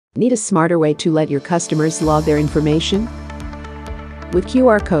Need a smarter way to let your customers log their information? With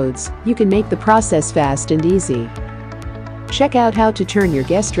QR codes, you can make the process fast and easy. Check out how to turn your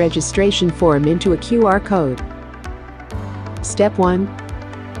guest registration form into a QR code. Step 1.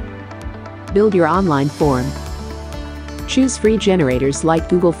 Build your online form. Choose free generators like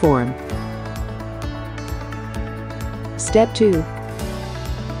Google Form. Step 2.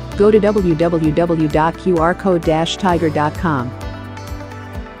 Go to www.qrcode-tiger.com.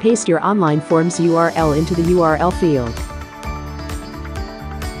 Paste your online form's URL into the URL field.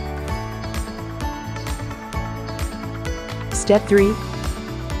 Step 3.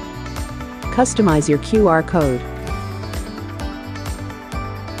 Customize your QR code.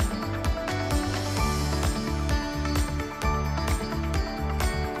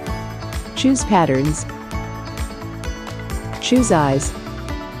 Choose patterns. Choose eyes.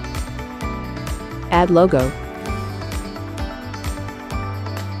 Add logo.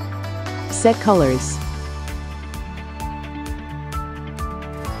 Set colors.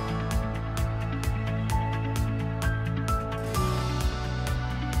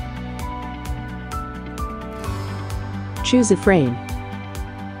 Choose a frame.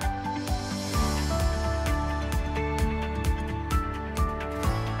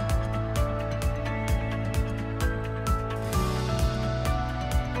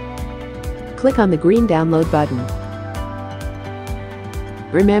 Click on the green download button.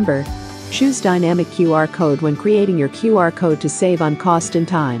 Remember, choose dynamic QR code when creating your QR code to save on cost and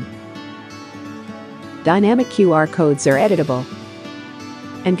time. Dynamic QR codes are editable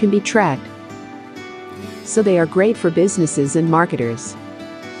and can be tracked, so they are great for businesses and marketers.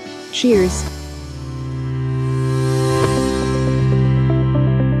 Cheers!